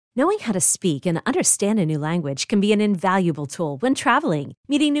Knowing how to speak and understand a new language can be an invaluable tool when traveling,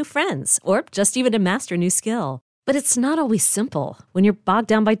 meeting new friends, or just even to master a new skill. But it's not always simple when you're bogged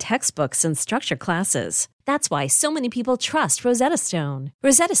down by textbooks and structured classes. That's why so many people trust Rosetta Stone.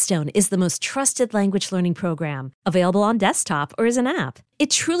 Rosetta Stone is the most trusted language learning program, available on desktop or as an app. It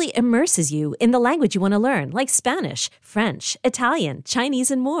truly immerses you in the language you want to learn, like Spanish, French, Italian,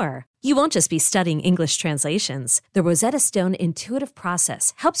 Chinese, and more. You won't just be studying English translations. The Rosetta Stone intuitive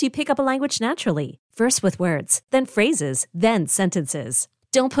process helps you pick up a language naturally, first with words, then phrases, then sentences.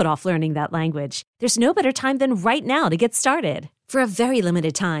 Don't put off learning that language. There's no better time than right now to get started. For a very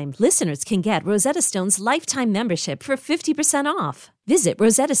limited time, listeners can get Rosetta Stone's lifetime membership for 50% off. Visit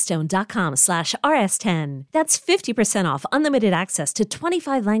rosettastone.com/rs10. That's 50% off unlimited access to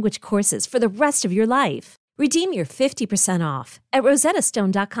 25 language courses for the rest of your life. Redeem your 50% off at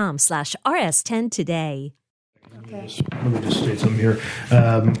rosettastone.com/rs10 today. Okay. Let me just state something here.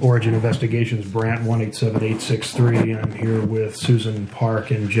 Origin Investigations, Brant 187-863. I'm here with Susan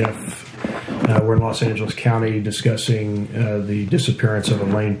Park and Jeff. We're in Los Angeles County discussing the disappearance of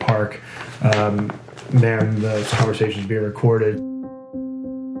Elaine Park. The conversation is being recorded.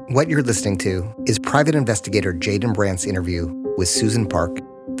 What you're listening to is private investigator Jaden Brant's interview with Susan Park,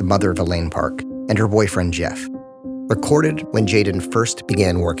 the mother of Elaine Park, and her boyfriend Jeff, recorded when Jaden first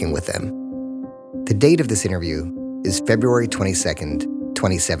began working with them. The date of this interview is February 22nd,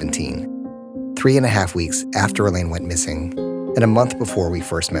 2017, 3.5 weeks after Elaine went missing, and a month before we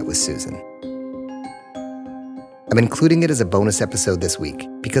first met with Susan. I'm including it as a bonus episode this week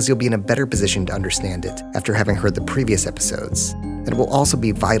because you'll be in a better position to understand it after having heard the previous episodes, and it will also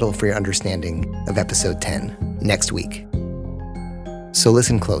be vital for your understanding of episode 10 next week. So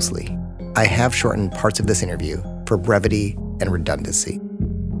listen closely. I have shortened parts of this interview for brevity and redundancy.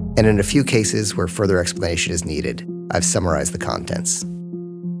 And in a few cases where further explanation is needed, I've summarized the contents.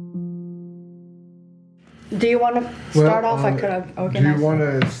 Do you want to start off? I could organize. Do you want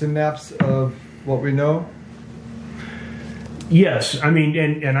a synapse of what we know? Yes. I mean,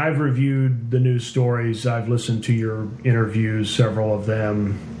 and I've reviewed the news stories. I've listened to your interviews, several of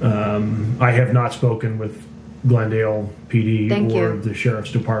them. I have not spoken with Glendale PD the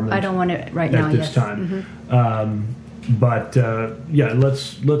Sheriff's Department. I don't want it right now. At this time. Mm-hmm. But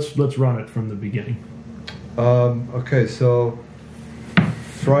let's run it from the beginning. Okay, so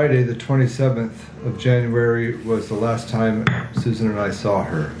Friday, the 27th of January was the last time Susan and I saw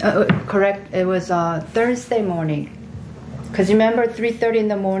her. Correct. It was Thursday morning. Because remember, 3:30 in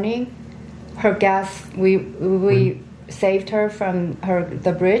the morning, her gas. We saved her from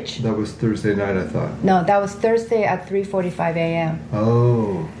the bridge. That was Thursday night, I thought. No, that was Thursday at 3:45 a.m.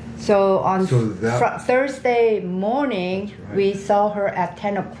 Oh. So on Thursday morning, right, we saw her at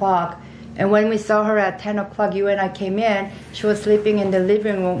 10 o'clock. And when we saw her at 10 o'clock, you and I came in, she was sleeping in the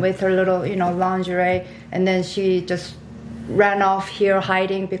living room with her little, lingerie. And then she just ran off here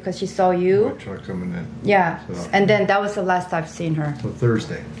hiding because she saw you. My truck coming in. Yeah. So, and then that was the last I've seen her. So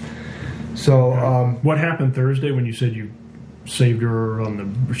Thursday. So what happened Thursday when you said you saved her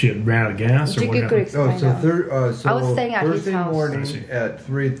she had ran out of gas? Or what happened? So I was staying at Thursday his house. morning at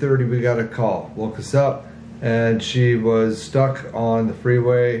 3:30 we got a call. Woke us up and she was stuck on the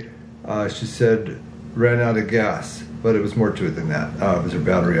freeway. She said ran out of gas, but it was more to it than that. It was her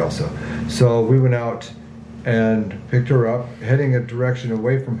battery also. So we went out and picked her up, heading a direction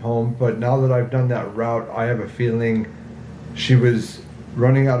away from home. But now that I've done that route, I have a feeling she was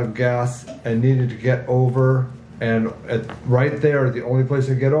running out of gas and needed to get over. And right there, the only place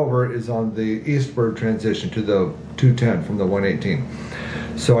to get over is on the eastward transition to the 210 from the 118.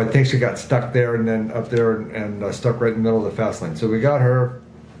 So I think she got stuck there and then up there and stuck right in the middle of the fast lane. So we got her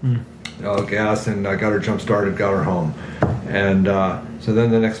gas and got her jump started, got her home. And so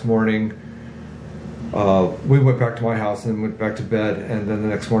then the next morning, we went back to my house and went back to bed. And then the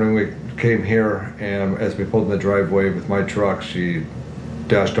next morning we came here, and as we pulled in the driveway with my truck, she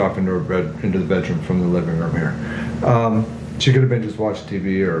dashed off into the bedroom from the living room here. She could have been just watching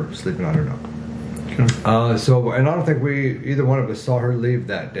TV or sleeping, I don't know. Okay. And I don't think either one of us saw her leave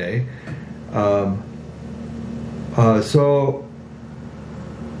that day.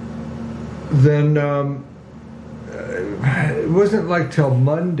 Then it wasn't like till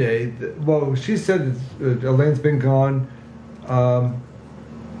Monday. She said Elaine's been gone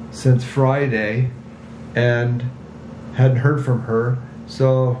since Friday and hadn't heard from her.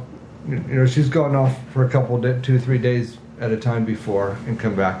 So, she's gone off for a couple, 2-3 days at a time before and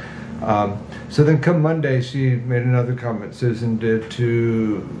come back. So then come Monday, she made another comment, Susan did,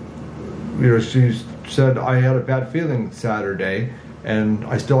 she said, I had a bad feeling Saturday and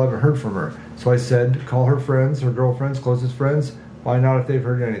I still haven't heard from her. So I said, call her friends, her girlfriends, closest friends, find out if they've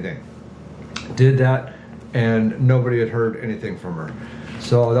heard anything. Did that, and nobody had heard anything from her.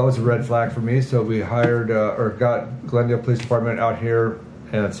 So that was a red flag for me. So we hired or got Glendale Police Department out here,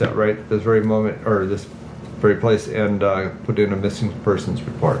 and it's at right this very moment or this very place, and put in a missing persons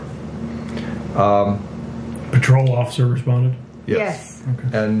report. Patrol officer responded? Yes.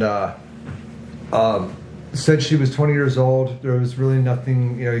 Okay. And said she was 20 years old. There was really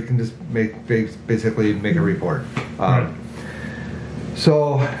nothing, you can just basically make a report. Right.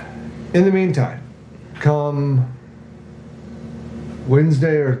 So, in the meantime, come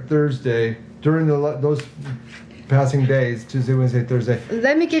Wednesday or Thursday, during those passing days, Tuesday, Wednesday, Thursday.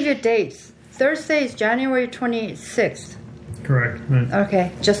 Let me give you dates. Thursday is January 26th. Correct. Right.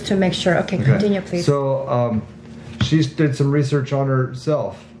 Okay, just to make sure. Okay, continue, please. So, she did some research on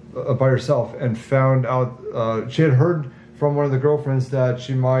herself, by herself, and found out she had heard from one of the girlfriends that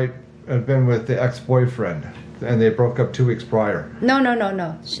she might have been with the ex-boyfriend, and they broke up 2 weeks prior. No.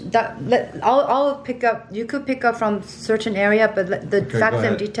 I'll pick up. You could pick up from certain area, but the facts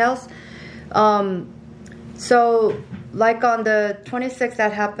and details. So, like on the 26th,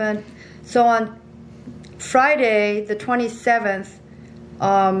 that happened. So on Friday, the 27th,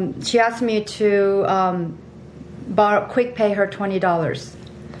 she asked me to quick pay her $20.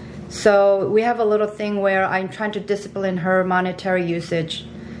 So we have a little thing where I'm trying to discipline her monetary usage.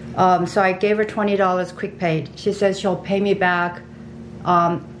 So I gave her $20 quick pay. She says she'll pay me back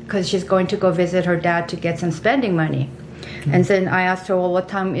because she's going to go visit her dad to get some spending money. Mm-hmm. And then I asked her, well, what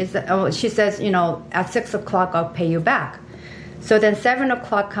time is that? Oh, she says, at 6 o'clock I'll pay you back. So then 7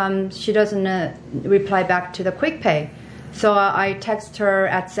 o'clock comes, she doesn't reply back to the quick pay. So I text her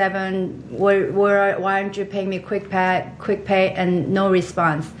at 7, why aren't you paying me quick pay, and no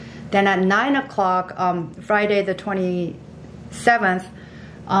response. Then at 9 o'clock, Friday the 27th,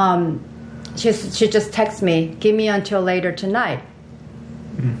 she just texts me, give me until later tonight.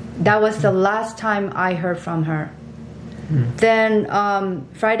 That was the last time I heard from her. Then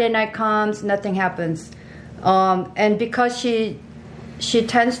Friday night comes, nothing happens. And because she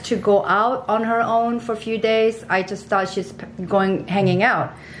tends to go out on her own for a few days, I just thought she's hanging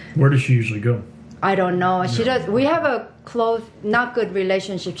out. Where does she usually go? I don't know. She does. We have a close, not good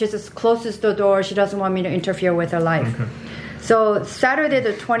relationship. She just closes the door. She doesn't want me to interfere with her life. Okay. So Saturday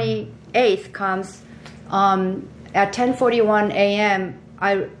the 28th comes. At 10:41 a.m.,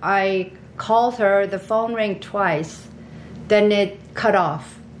 I called her. The phone rang twice. Then it cut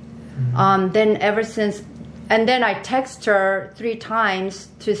off. Then ever since, and then I text her 3 times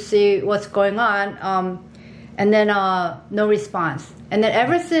to see what's going on, and then no response. And then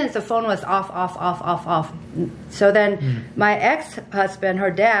ever since, the phone was off. So then my ex-husband, her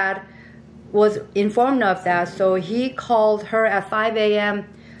dad, was informed of that. So he called her at 5 a.m.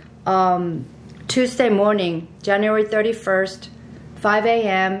 Tuesday morning, January 31st, 5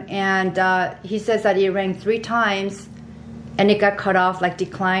 a.m. And he says that it rang 3 times, and it got cut off, like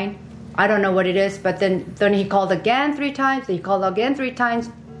decline. I don't know what it is, but then he called again 3 times. He called again 3 times.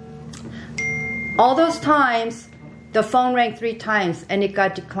 All those times, the phone rang 3 times, and it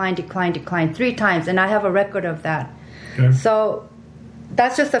got declined 3 times, and I have a record of that. Okay. So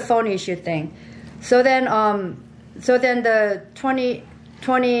that's just a phone issue thing. So then the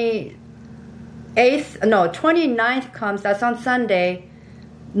 29th comes. That's on Sunday.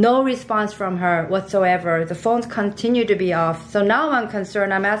 No response from her whatsoever. The phones continue to be off. So now I'm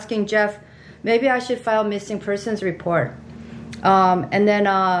concerned. I'm asking Jeff, maybe I should file missing persons report. And then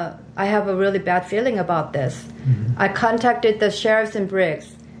I have a really bad feeling about this. I contacted the sheriffs in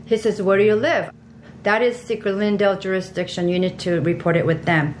Briggs. He says, where do you live? That is the Glendale jurisdiction. You need to report it with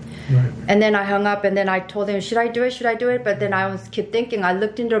them. Right. And then I hung up, and then I told him, should I do it? But then I keep thinking. I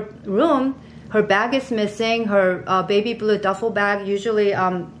looked in the room. Her bag is missing. Her baby blue duffel bag. Usually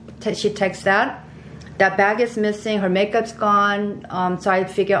she takes that. That bag is missing. Her makeup's gone. So I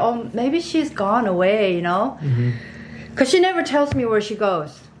figure, maybe she's gone away, Because she never tells me where she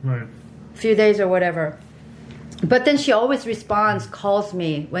goes. Right. A few days or whatever. But then she always responds, calls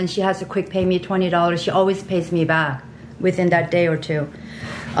me when she has to quick pay me $20. She always pays me back within that day or two.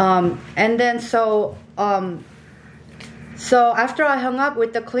 And then so after I hung up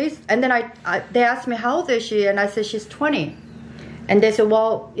with the police, and then they asked me how old is she, and I said she's 20. And they said,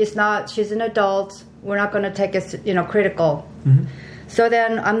 well, it's not. She's an adult. We're not going to take it, critical. So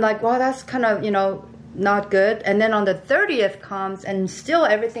then I'm like, well, that's kind of, not good. And then on the 30th comes, and still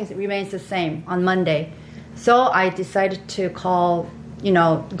everything remains the same on Monday. So I decided to call,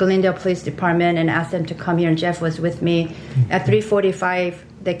 Glendale Police Department and ask them to come here, and Jeff was with me. At 3:45,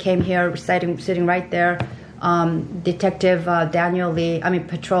 they came here, sitting right there. Detective Daniel Lee,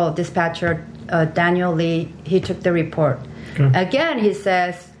 patrol dispatcher Daniel Lee, he took the report. Okay. Again, he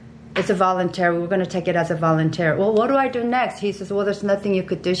says, it's a voluntary. We're going to take it as a voluntary. Well, what do I do next? He says, well, there's nothing you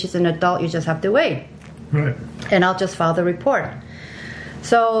could do. She's an adult. You just have to wait. Right. And I'll just file the report.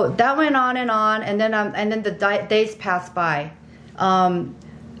 So that went on, and then the days passed by. And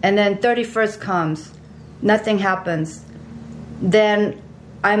then 31st comes. Nothing happens. Then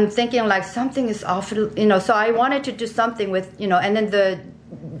I'm thinking like something is off, so I wanted to do something with, and then the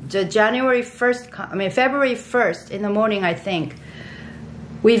February 1st in the morning, I think,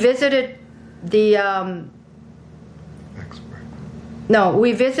 we visited the,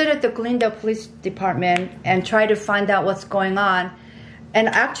 we visited the Glendale Police Department and tried to find out what's going on. And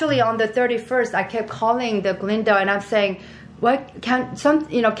actually on the 31st, I kept calling the Glendale and I'm saying,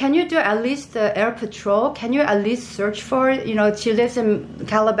 can you do at least the air patrol? Can you at least search for her? She lives in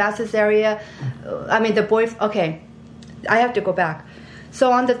Calabasas area. Okay, I have to go back.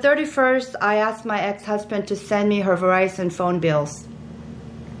 So on the 31st, I asked my ex-husband to send me her Verizon phone bills.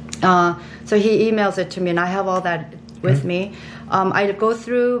 So he emails it to me, and I have all that with me. I go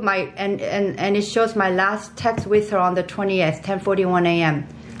through and it shows my last text with her on the 20th, 10:41 a.m.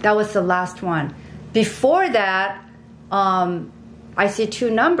 That was the last one. Before that, I see two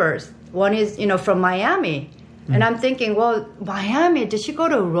numbers. One is, from Miami. And I'm thinking, well, Miami, did she go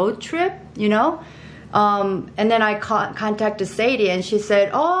to a road trip, And then I contacted Sadie, and she said,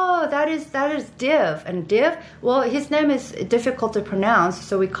 oh, that is Div. And Div, well, his name is difficult to pronounce,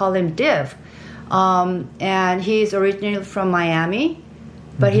 so we call him Div. And he's originally from Miami,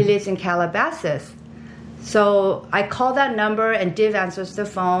 but he lives in Calabasas. So I call that number, and Div answers the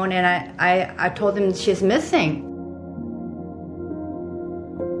phone, and I told him she's missing.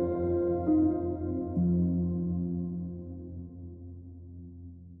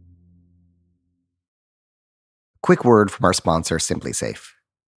 Quick word from our sponsor, SimpliSafe.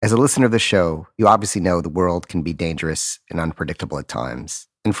 As a listener of the show, you obviously know the world can be dangerous and unpredictable at times.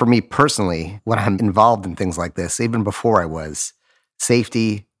 And for me personally, when I'm involved in things like this, even before I was,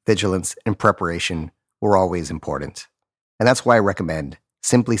 safety, vigilance, and preparation were always important. And that's why I recommend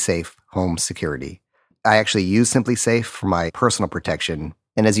SimpliSafe Home Security. I actually use SimpliSafe for my personal protection.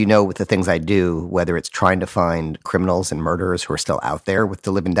 And as you know, with the things I do, whether it's trying to find criminals and murderers who are still out there with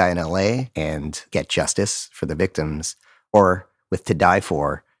To Live and Die in LA and get justice for the victims, or with To Die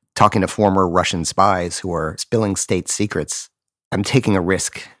For, talking to former Russian spies who are spilling state secrets, I'm taking a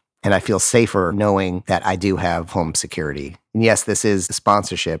risk, and I feel safer knowing that I do have home security. And yes, this is a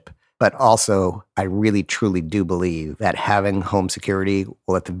sponsorship, but also I really, truly do believe that having home security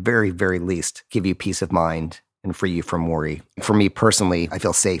will at the very, very least give you peace of mind and free you from worry. For me personally, I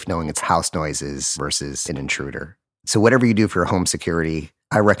feel safe knowing it's house noises versus an intruder. So whatever you do for your home security,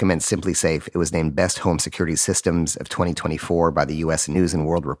 I recommend SimpliSafe. It was named Best Home Security Systems of 2024 by the U.S. News and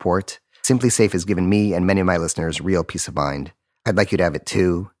World Report. SimpliSafe has given me and many of my listeners real peace of mind. I'd like you to have it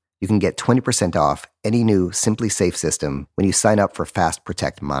too. You can get 20% off any new SimpliSafe system when you sign up for Fast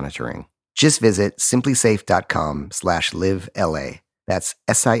Protect monitoring. Just visit simplisafe.com/livela. That's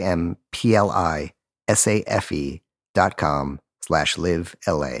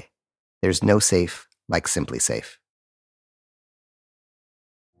simplisafe.com/livela. There's no safe like SimpliSafe.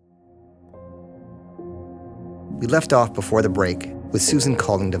 We left off before the break with Susan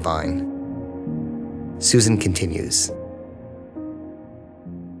calling Divine. Susan continues.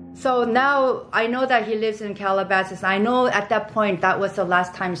 So now I know that he lives in Calabasas. I know at that point that was the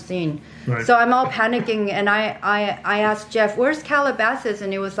last time seen. Right. So I'm all panicking, and I asked Jeff, where's Calabasas?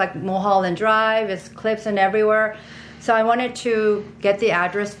 And it was like Mulholland Drive, it's cliffs and everywhere. So I wanted to get the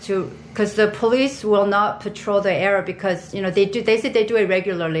address because the police will not patrol the area because, they said they do it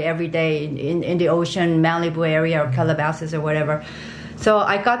regularly every day in the Ocean, Malibu area or Calabasas or whatever. So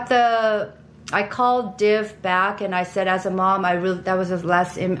I called Div back and I said, as a mom, that was the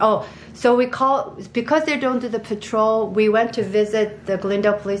last. So we called because they don't do the patrol. We went to visit the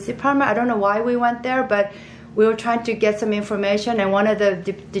Glendale Police Department. I don't know why we went there, but we were trying to get some information. And one of the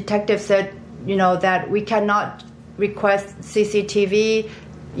detectives said, that we cannot request CCTV.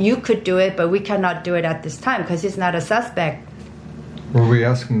 You could do it, but we cannot do it at this time because he's not a suspect. Were we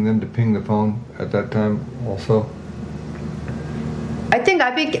asking them to ping the phone at that time also? I think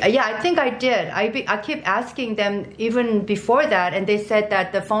I did. I keep asking them even before that, and they said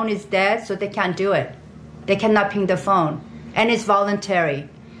that the phone is dead, so they can't do it. They cannot ping the phone, and it's voluntary.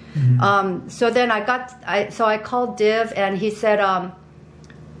 Mm-hmm. So then I called Div, and he said, I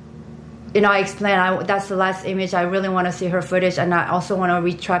explained that's the last image. I really want to see her footage, and I also want to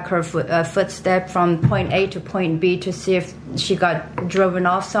retrack her footstep from point A to point B to see if she got driven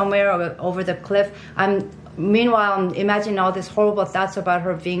off somewhere or over the cliff. Meanwhile, I'm imagining all these horrible thoughts about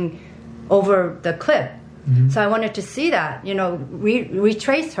her being over the cliff. So I wanted to see that,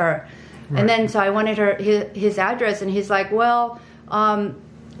 retrace her. Right. And then so I wanted his address, and he's like, well,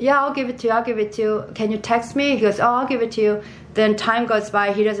 yeah, I'll give it to you. Can you text me? He goes, oh, I'll give it to you. Then time goes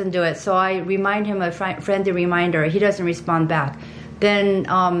by, he doesn't do it. So I remind him a friendly reminder. He doesn't respond back. Then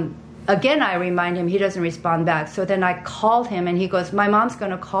again, I remind him. He doesn't respond back. So then I called him, and he goes, my mom's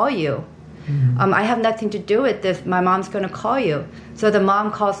going to call you. I have nothing to do with this. My mom's going to call you. So the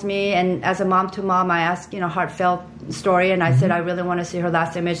mom calls me, and as a mom to mom, I ask, heartfelt story, and I said I really want to see her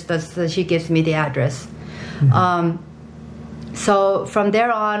last image. So she gives me the address. So from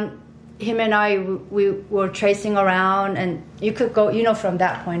there on, him and I, we were tracing around, and you could go, from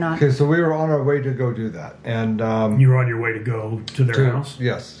that point on. Okay, so we were on our way to go do that, and you were on your way to go to their house.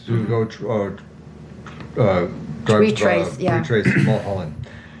 Yes, to go retrace Mulholland.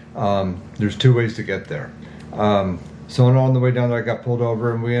 There's 2 ways to get there. So on the way down there, I got pulled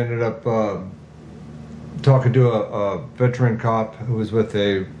over, and we ended up talking to a veteran cop who was with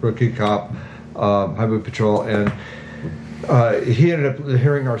a rookie cop, Highway Patrol, and he ended up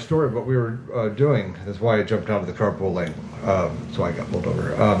hearing our story, what we were doing. That's why I jumped out of the carpool lane. So I got pulled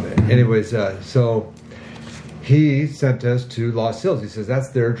over. So he sent us to Lost Hills. He says that's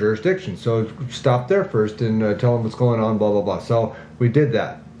their jurisdiction. So stop there first and tell them what's going on, blah, blah, blah. So we did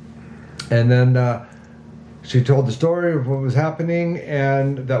that. And then she told the story of what was happening,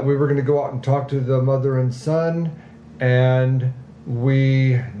 and that we were going to go out and talk to the mother and son. And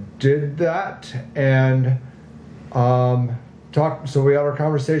we did that and talked. So we had our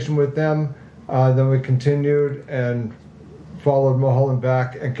conversation with them. Then we continued and followed Mulholland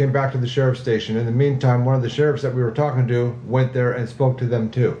back and came back to the sheriff's station. In the meantime, one of the sheriffs that we were talking to went there and spoke to them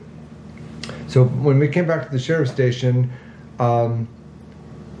too. So when we came back to the sheriff's station,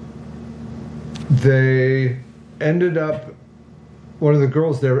 they ended up, one of the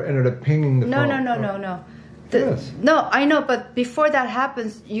girls there ended up pinging the phone. No. Yes. No, I know, but before that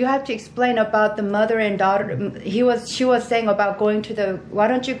happens, you have to explain about the mother and daughter. She was saying about going to why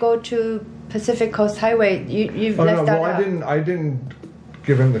don't you go to Pacific Coast Highway? You've left that out. I didn't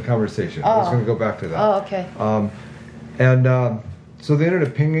give him the conversation. I was going to go back to that. Oh, okay. So they ended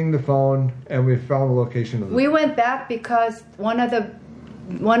up pinging the phone, and we found the location of the. We went back because one of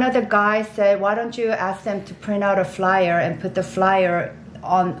the guys said, why don't you ask them to print out a flyer and put the flyer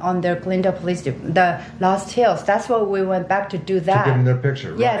on their Glendale Police, the Lost Hills. That's what we went back to do that. To give them their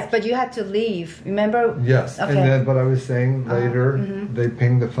picture, right. Yes, but you had to leave, remember? Yes, okay. And then, but I was saying later, they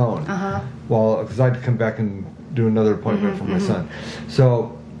pinged the phone. Well, because I had to come back and do another appointment for my son.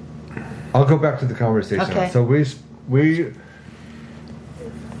 So, I'll go back to the conversation. Okay. So we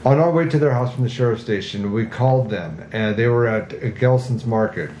on our way to their house from the sheriff's station, we called them, and they were at Gelson's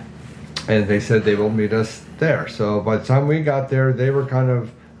Market, and they said they will meet us there. So by the time we got there, they were kind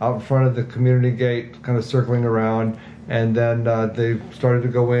of out in front of the community gate, kind of circling around, and then they started to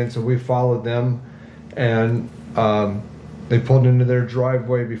go in, so we followed them, and they pulled into their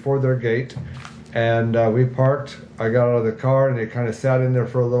driveway before their gate, and we parked. I got out of the car, and they kind of sat in there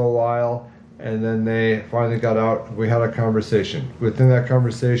for a little while, and then they finally got out. We had a conversation. Within that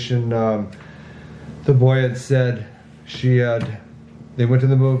conversation, the boy had said they went to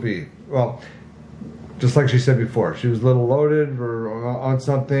the movie. Well, just like she said before, she was a little loaded or on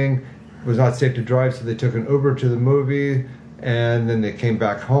something. It was not safe to drive, so they took an Uber to the movie, and then they came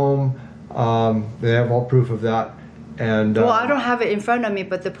back home. They have all proof of that. And well, I don't have it in front of me,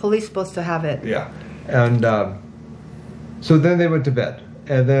 but the police supposed to have it. Yeah. And so then they went to bed.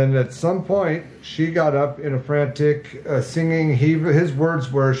 And then at some point, she got up in a frantic singing. His words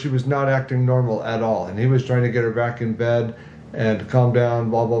were she was not acting normal at all. And he was trying to get her back in bed and calm down,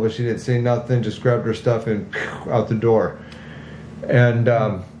 blah, blah, blah. She didn't say nothing, just grabbed her stuff and out the door. And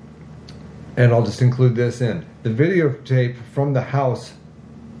I'll just include this in. The videotape from the house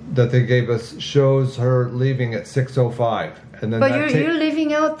that they gave us shows her leaving at 6:05. And then but you're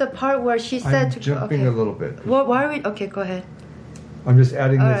leaving out the part where she said... I'm jumping a little bit. Well, why are we... Okay, go ahead. I'm just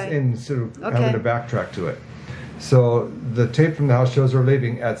adding this in instead of having to backtrack to it. So the tape from the house shows her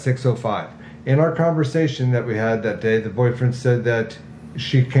leaving at 6:05. In our conversation that we had that day, the boyfriend said that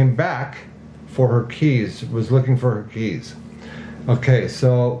she came back for her keys, was looking for her keys. Okay,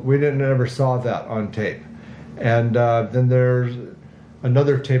 so we never saw that on tape. And then there's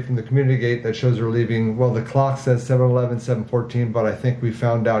another tape from the community gate that shows her leaving. Well, the clock says 7:11, 7:14, but I think we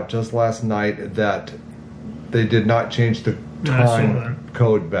found out just last night that they did not change the time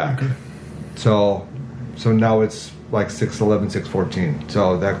code back. Okay. So now it's like 6:11, 6:14.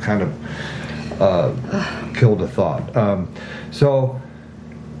 So that kind of killed a thought. So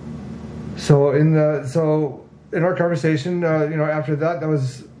in our conversation, after that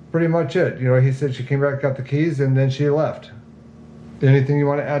was pretty much it. You know, he said she came back, got the keys, and then she left. Anything you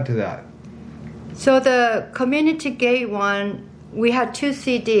want to add to that? So the community gate one, we had 2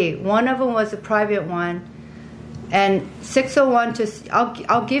 CD. One of them was a private one, and 601 to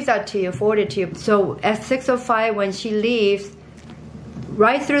I'll give that to you, forward it to you. So at 605, when she leaves,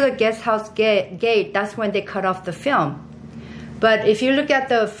 right through the guest house gate, that's when they cut off the film. But if you look at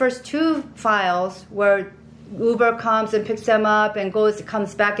the first 2 files where Uber comes and picks them up and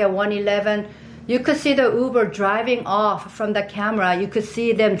comes back at 111, you could see the Uber driving off from the camera. You could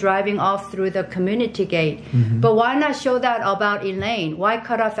see them driving off through the community gate. Mm-hmm. But why not show that about Elaine? Why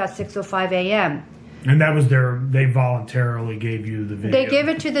cut off at 6:05 a.m.? And that was they voluntarily gave you the video. They gave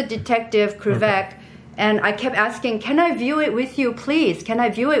it to the detective, Krivek, okay. And I kept asking, can I view it with you, please? Can I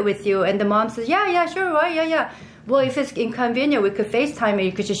view it with you? And the mom says, yeah, sure, right, yeah. Well, if it's inconvenient, we could FaceTime it.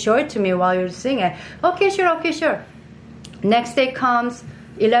 You could just show it to me while you're singing. Okay, sure. Next day comes,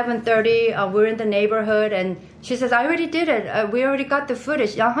 11:30, we're in the neighborhood, and she says, I already did it. We already got the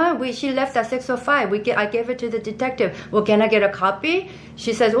footage. She left at 6:05. I gave it to the detective. Well, can I get a copy?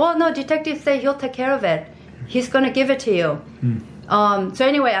 She says, well, no, detective say he'll take care of it. He's going to give it to you. So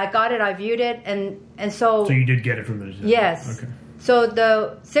anyway, I got it. I viewed it, and so... So you did get it from the detective? Yes. Okay. So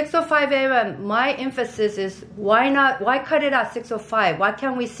the 6:05 a.m., my emphasis is why cut it at 6:05? Why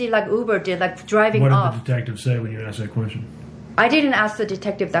can't we see like Uber did, like driving off? What did the detective say when you asked that question? I didn't ask the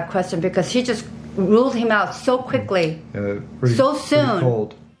detective that question because he just ruled him out so quickly, so soon. Pretty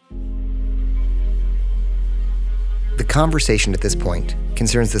cold. The conversation at this point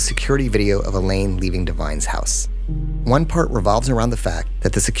concerns the security video of Elaine leaving Divine's house. One part revolves around the fact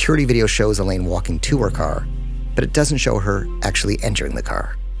that the security video shows Elaine walking to her car, but it doesn't show her actually entering the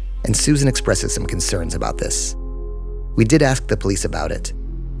car. And Susan expresses some concerns about this. We did ask the police about it,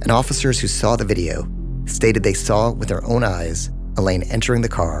 and officers who saw the video stated they saw with their own eyes Elaine entering the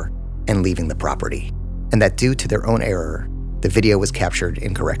car and leaving the property, and that due to their own error, the video was captured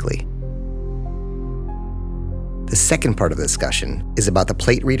incorrectly. The second part of the discussion is about the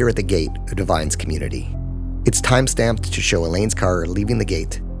plate reader at the gate of Divine's community. It's time-stamped to show Elaine's car leaving the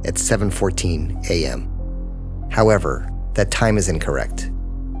gate at 7:14 a.m. However, that time is incorrect.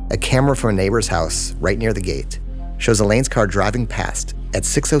 A camera from a neighbor's house right near the gate shows Elaine's car driving past at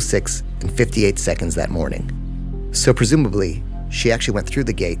 6:06 and 58 seconds that morning. So presumably, she actually went through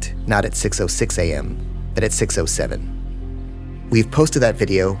the gate not at 6:06 a.m., but at 6:07. We've posted that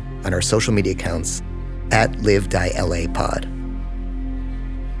video on our social media accounts at LiveDieLAPod.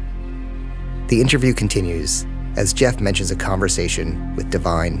 The interview continues as Jeff mentions a conversation with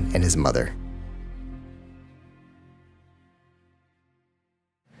Divine and his mother.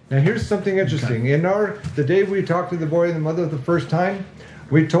 Now here's something interesting. Okay. The day we talked to the boy and the mother the first time,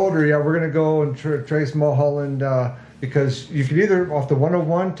 we told her, we're going to go and trace Mulholland because you could either off the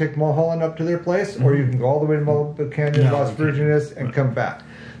 101 take Mulholland up to their place, or you can go all the way to Mulholland Canyon, Las Virgenes, and come back.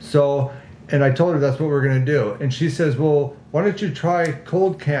 So, and I told her that's what we're going to do. And she says, well, why don't you try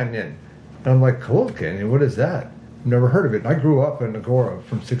Cold Canyon? And I'm like, Cold Canyon? What is that? Never heard of it. And I grew up in Agoura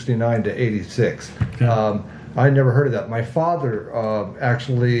from 69 to 86. Okay. I never heard of that. My father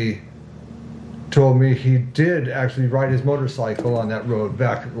actually told me he did actually ride his motorcycle on that road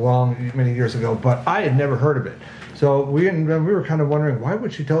back many years ago, but I had never heard of it. So we were kind of wondering, why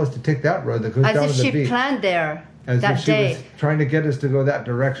would she tell us to take that road that goes down to the beach? As if she planned there that day. As if she was trying to get us to go that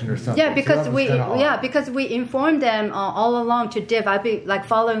direction or something. Yeah, because we informed them all along to Div. I'd be like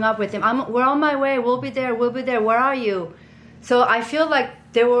following up with him. We're on my way. We'll be there. Where are you? So I feel like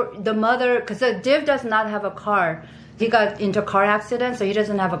the mother, because Div does not have a car. He got into a car accident, so he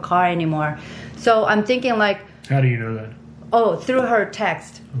doesn't have a car anymore. So I'm thinking like... How do you know that? Oh, through her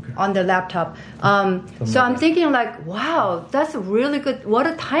text on the laptop. So I'm thinking like, wow, that's really good. What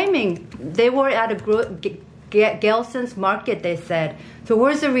a timing. They were at a Gelson's Market, they said. So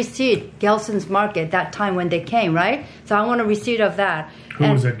where's the receipt? Gelson's Market, that time when they came, right? So I want a receipt of that. Who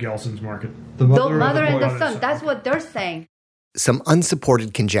was at Gelson's Market? The mother and the son. That's what they're saying. Some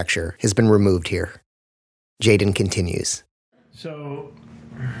unsupported conjecture has been removed here. Jaden continues. So,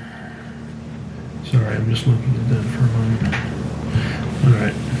 sorry, I'm just looking at that for a moment. All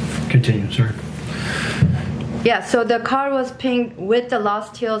right, continue, sorry. Yeah, so the car was pinged with the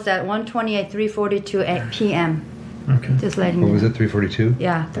Lost Hills at 1:28, 3:42 p.m. Okay. Just letting you know. Was it 3:42?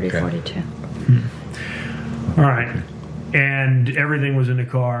 Yeah, 3:42. Okay. All right. And everything was in the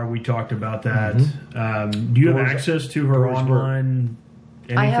car. We talked about that. Mm-hmm. Do you have access to her online?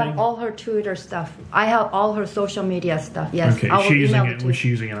 Anything? I have all her Twitter stuff. I have all her social media stuff. Yes. Okay. Was she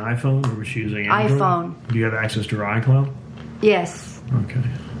using an iPhone or was she using Android? iPhone. Do you have access to her iCloud? Yes. Okay.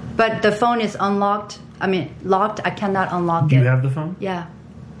 But the phone is unlocked. I mean, locked. I cannot unlock it. Do you have the phone? Yeah.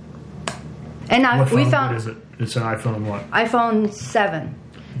 And what is it? It's an iPhone what? iPhone 7.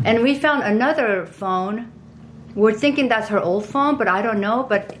 And we found another phone. We're thinking that's her old phone, but I don't know.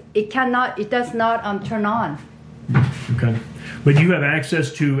 But it does not turn on. Okay. But you have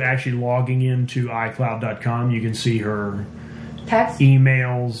access to actually logging into iCloud.com. You can see her text,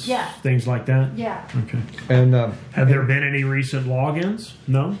 emails, things like that? Yeah. Okay. And have there been any recent logins?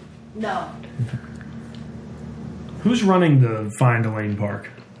 No? No. Okay. Who's running the Find Elaine Park?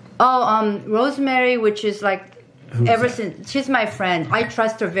 Oh, Rosemary, which is like Who's since she's my friend. I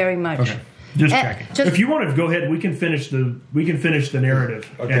trust her very much. Okay. Just checking. If you want to go ahead, we can finish the narrative,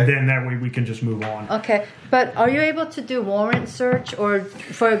 and then that way we can just move on. Okay, but are you able to do warrant search or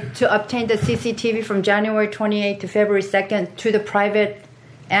to obtain the CCTV from January 28th to February 2nd to the private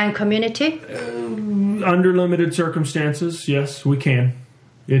and community? Under limited circumstances, yes, we can.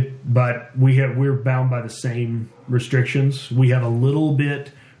 But we're bound by the same restrictions. We have a little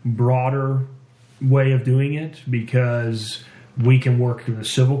bit broader way of doing it because we can work in the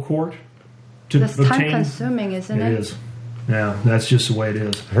civil court. That's time-consuming, isn't it? It is. Yeah, that's just the way it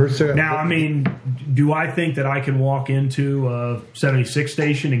is. Now, I mean, do I think that I can walk into a 76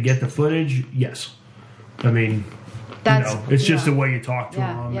 station and get the footage? Yes. I mean, it's just the way you talk to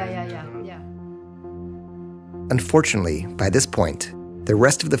them. Yeah. Unfortunately, by this point, the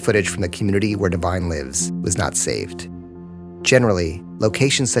rest of the footage from the community where Divine lives was not saved. Generally,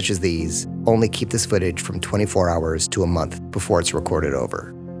 locations such as these only keep this footage from 24 hours to a month before it's recorded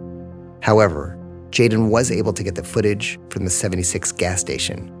over. However, Jayden was able to get the footage from the 76 gas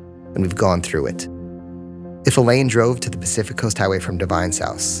station, and we've gone through it. If Elaine drove to the Pacific Coast Highway from Divine's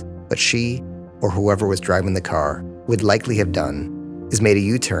house, what she, or whoever was driving the car, would likely have done is made a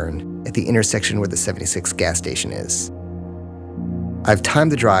U-turn at the intersection where the 76 gas station is. I've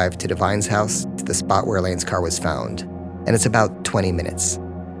timed the drive to Divine's house to the spot where Elaine's car was found, and it's about 20 minutes.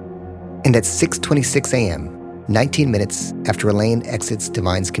 And at 6:26 a.m., 19 minutes after Elaine exits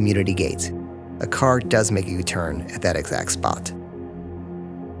Divine's community gate, a car does make a U-turn at that exact spot.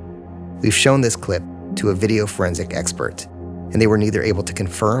 We've shown this clip to a video forensic expert, and they were neither able to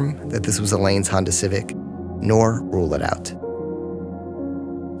confirm that this was Elaine's Honda Civic, nor rule it out.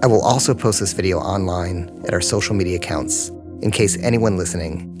 I will also post this video online at our social media accounts in case anyone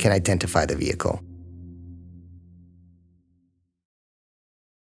listening can identify the vehicle.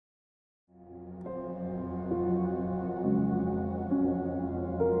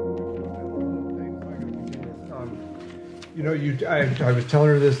 I was telling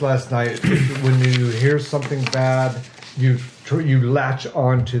her this last night. When you hear something bad, you latch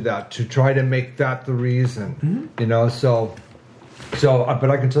on to that to try to make that the reason. Mm-hmm. But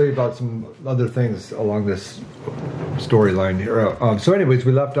I can tell you about some other things along this storyline here. So anyways,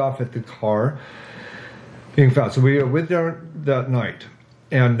 we left off at the car being found. So we went there that night,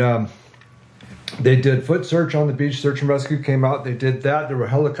 and they did foot search on the beach. Search and rescue came out. They did that. There were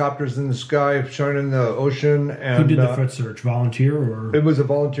helicopters in the sky shining in the ocean. And who did the foot search? Volunteer or? It was a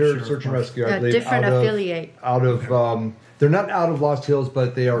volunteer search and rescue. I believe, different affiliate. They're not out of Lost Hills,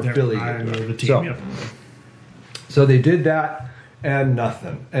 but they are affiliated. I know the team. So they did that and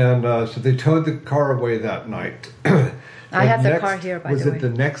nothing. And so they towed the car away that night. I have the car here, by the way. Was it the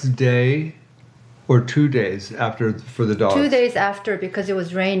next day? Or 2 days after for the dogs? 2 days after, because it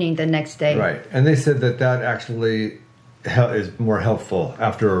was raining the next day. Right. And they said that actually is more helpful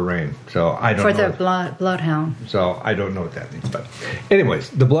after a rain. So I don't know. For the bloodhound. So I don't know what that means. But anyways,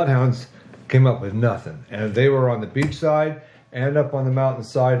 the bloodhounds came up with nothing. And they were on the beach side and up on the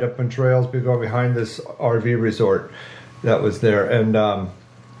mountainside, up on trails going behind this RV resort that was there. And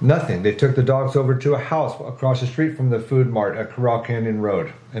nothing. They took the dogs over to a house across the street from the food mart at Corral Canyon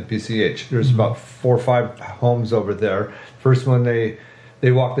Road and PCH. There's about 4 or 5 homes over there. First one, they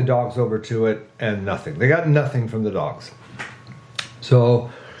walked the dogs over to it and nothing. They got nothing from the dogs.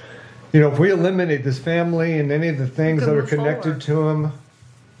 So, if we eliminate this family and any of the things that are connected to them,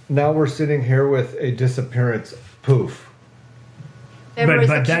 now we're sitting here with a disappearance poof. But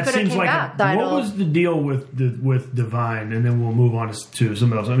that seems like what was the deal with Divine, and then we'll move on to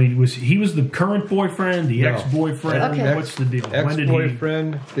something else. I mean, he was the current boyfriend, the ex-boyfriend? Okay. What's the deal?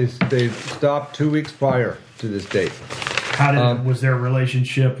 Ex-boyfriend. They stopped 2 weeks prior to this date. How did was their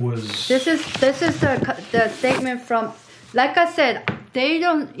relationship? This is the statement from. Like I said,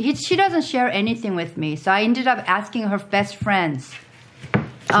 she doesn't share anything with me, so I ended up asking her best friends.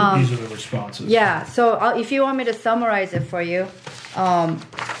 These are the responses. Yeah, so if you want me to summarize it for you. I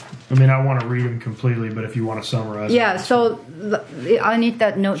want to read them completely, but if you want to summarize so I need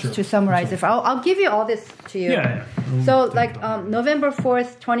that notes to summarize it. I'll give you all this to you. Yeah. So, November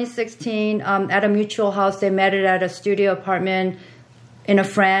 4th, 2016, at a mutual house, they met it at a studio apartment. in a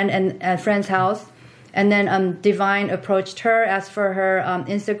friend's house. And then Divine approached her, asked for her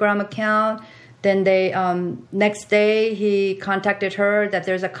Instagram account. Then they next day he contacted her that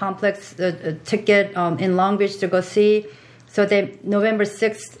there's a complex ticket in Long Beach to go see. So November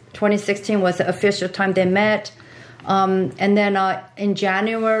 6th, 2016 was the official time they met. And then in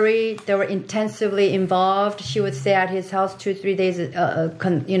January, they were intensively involved. She would stay at his house 2-3 days,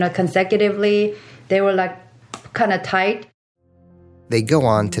 consecutively. They were like kind of tight. They go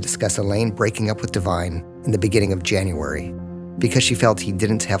on to discuss Elaine breaking up with Divine in the beginning of January because she felt he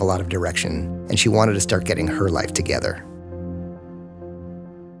didn't have a lot of direction and she wanted to start getting her life together.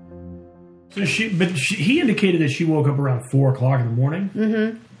 So he indicated that she woke up around 4 o'clock in the morning.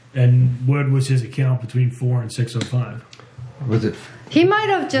 Mm-hmm. And what was his account between 4 and 6:05? Was it? He might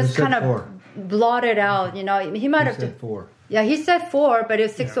have just kind of blotted out, He might have said 4. Yeah, he said 4, but it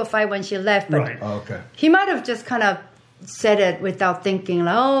was 6:05 when she left. But right. Oh, okay. He might have just kind of said it without thinking,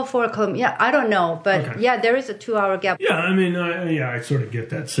 like, 4 o'clock. Yeah, I don't know, but okay. There is a 2-hour gap. Yeah, I mean, I sort of get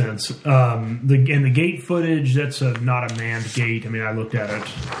that sense. The gate footage, that's not a manned gate. I mean, I looked at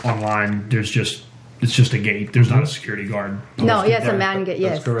it online. It's just a gate. There's not a security guard posted. No, it's a manned gate,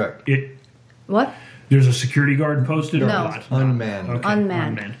 yes. That's correct. What? There's a security guard posted or no. not? Unmanned. Okay.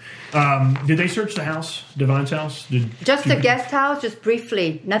 Unmanned. Did they search the house, Divine's house? Just the guest house, just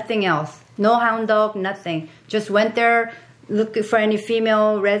briefly, nothing else. No hound dog, nothing. Just went there, looking for any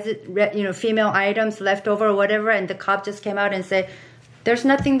female items left over or whatever, and the cop just came out and said, "There's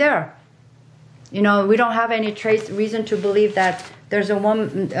nothing there. We don't have any reason to believe that there's a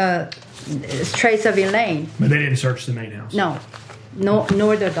woman trace of Elaine." But they didn't search the main house. No,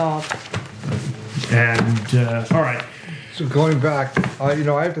 nor the dog. And all right. So going back, I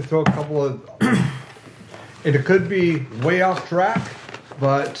have to throw a couple of. It could be way off track,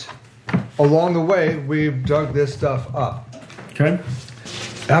 but along the way we've dug this stuff up. Okay.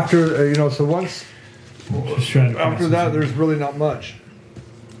 After so once after that, there's really not much.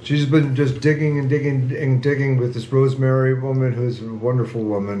 She's been just digging and digging and digging with this Rosemary woman, who's a wonderful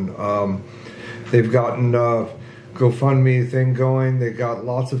woman. They've gotten GoFundMe thing going. They got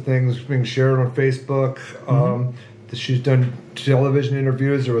lots of things being shared on Facebook. She's done television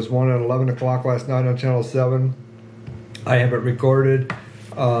interviews. There was one at 11 o'clock last night on Channel 7. I have it recorded.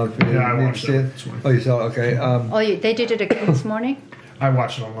 I watched it. Oh, you saw it? Okay. They did it again this morning? I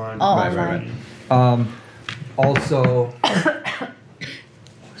watched it online. Oh, online. Right. Also...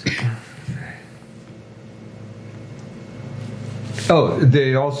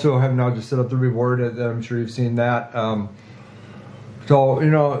 they also have now just set up the reward. I'm sure you've seen that. I'm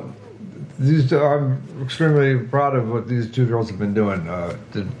extremely proud of what these two girls have been doing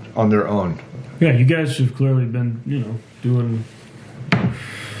on their own. Yeah, you guys have clearly been, doing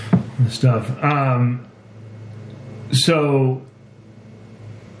stuff. So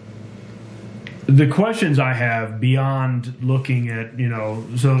the questions I have beyond looking at,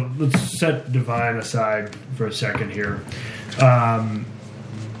 so let's set Divine aside for a second here.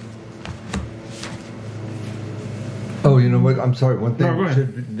 You know what? I'm sorry. One thing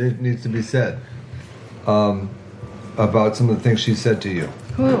needs to be said about some of the things she said to you.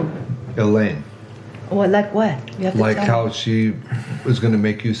 Who? Elaine. Well, like what? You have to like tell how me. she was going to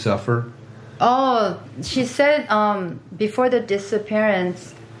make you suffer. Oh, she said before the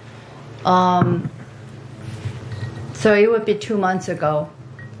disappearance. So it would be 2 months ago.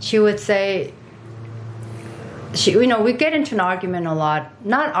 She would say, we get into an argument a lot.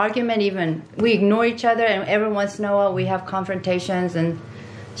 Not argument even. We ignore each other, and every once in a while we have confrontations, and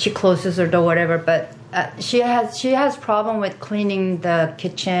she closes her door, whatever. But she has problem with cleaning the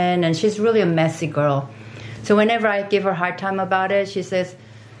kitchen, and she's really a messy girl. So whenever I give her a hard time about it, she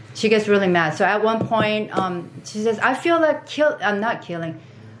gets really mad. So at one point, she says, "I feel like I'm not killing.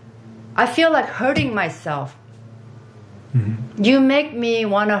 I feel like hurting myself. Mm-hmm. You make me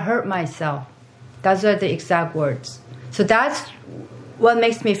want to hurt myself." Those are the exact words. So that's what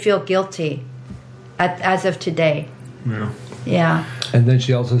makes me feel guilty as of today. Yeah. And then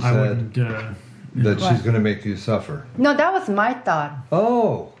she also said that she's going to make you suffer. No, that was my thought.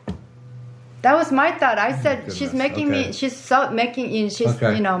 Oh. That was my thought. I said she's making me. She's making me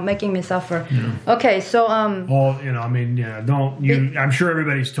suffer. Yeah. Okay, so I'm sure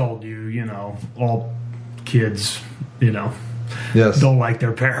everybody's told you. All kids, yes, don't like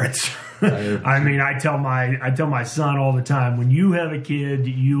their parents. I mean, I tell my son all the time, when you have a kid,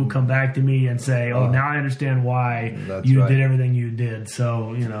 you'll come back to me and say, "Oh, now I understand why you did everything you did."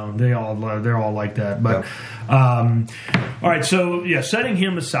 So they're all like that. But all right, so setting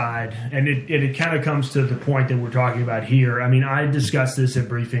him aside, and it kind of comes to the point that we're talking about here. I mean, I discussed this at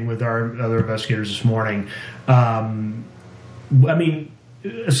briefing with our other investigators this morning. I mean,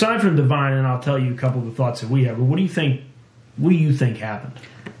 aside from Divine, and I'll tell you a couple of the thoughts that we have, but what do you think happened?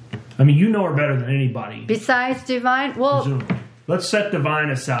 I mean, you know her better than anybody. Besides Divine? Well, presumably. Let's set Divine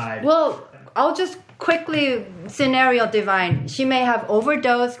aside. Well, I'll just quickly scenario Divine. She may have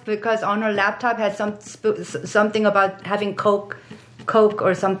overdosed because on her laptop had something about having coke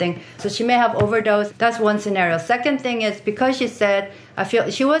or something. So she may have overdosed. That's one scenario. Second thing is because she said, I feel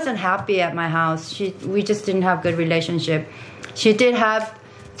she wasn't happy at my house. We just didn't have good relationship. She did have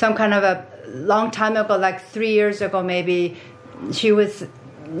some kind of a long time ago, like 3 years ago maybe, she would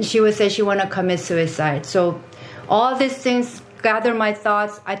say she want to commit suicide. So all these things gather my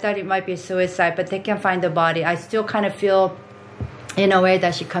thoughts. I thought it might be suicide, but they can't find the body. I still kind of feel in a way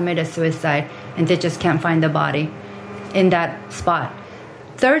that she committed suicide and they just can't find the body in that spot.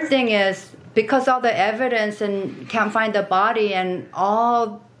 Third thing is, because all the evidence and can't find the body and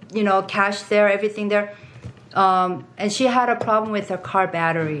all, cash there, everything there, and she had a problem with her car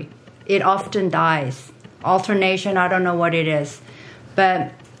battery. It often dies. Alternation, I don't know what it is.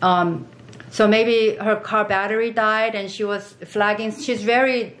 But, so maybe her car battery died and she was flagging. She's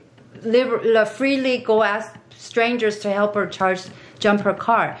very freely go ask strangers to help her jump her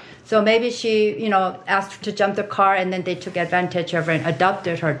car. So maybe she, asked to jump the car and then they took advantage of her and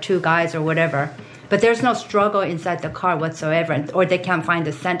adopted her, 2 guys or whatever. But there's no struggle inside the car whatsoever, or they can't find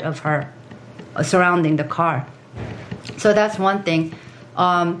the scent of her surrounding the car. So that's one thing.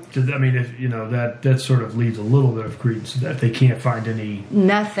 I mean, if that sort of leaves a little bit of credence that they can't find any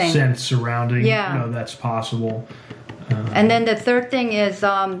scent surrounding. Yeah, that's possible. And then the third thing is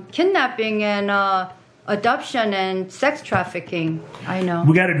kidnapping and adoption and sex trafficking. I know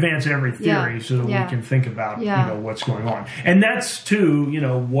we got to advance every theory so that we can think about what's going on, and that's too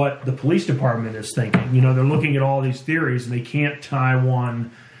what the police department is thinking. They're looking at all these theories and they can't tie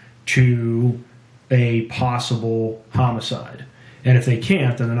one to a possible homicide. And if they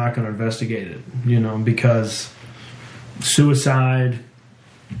can't, then they're not going to investigate it, because suicide,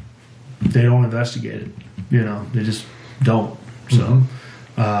 they don't investigate it. They just don't. So,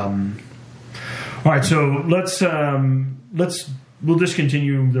 all right. So we'll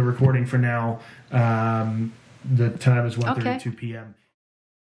discontinue the recording for now. The time is 1:32 p.m.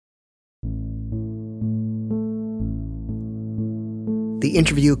 The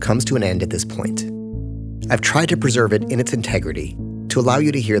interview comes to an end at this point. I've tried to preserve it in its integrity to allow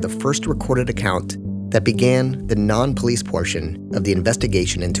you to hear the first recorded account that began the non-police portion of the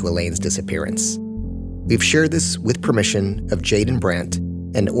investigation into Elaine's disappearance. We've shared this with permission of Jayden Brandt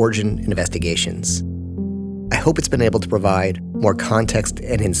and Origin Investigations. I hope it's been able to provide more context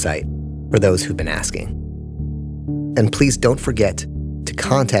and insight for those who've been asking. And please don't forget to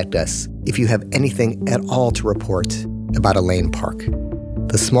contact us if you have anything at all to report about Elaine Park.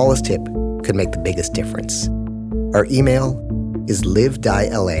 The smallest tip could make the biggest difference. Our email is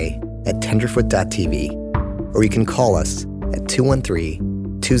livedila@tenderfoot.tv, or you can call us at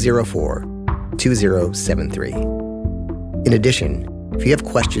 213-204-2073. In addition, if you have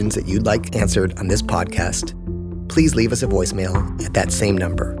questions that you'd like answered on this podcast, please leave us a voicemail at that same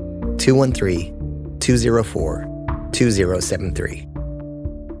number, 213-204-2073.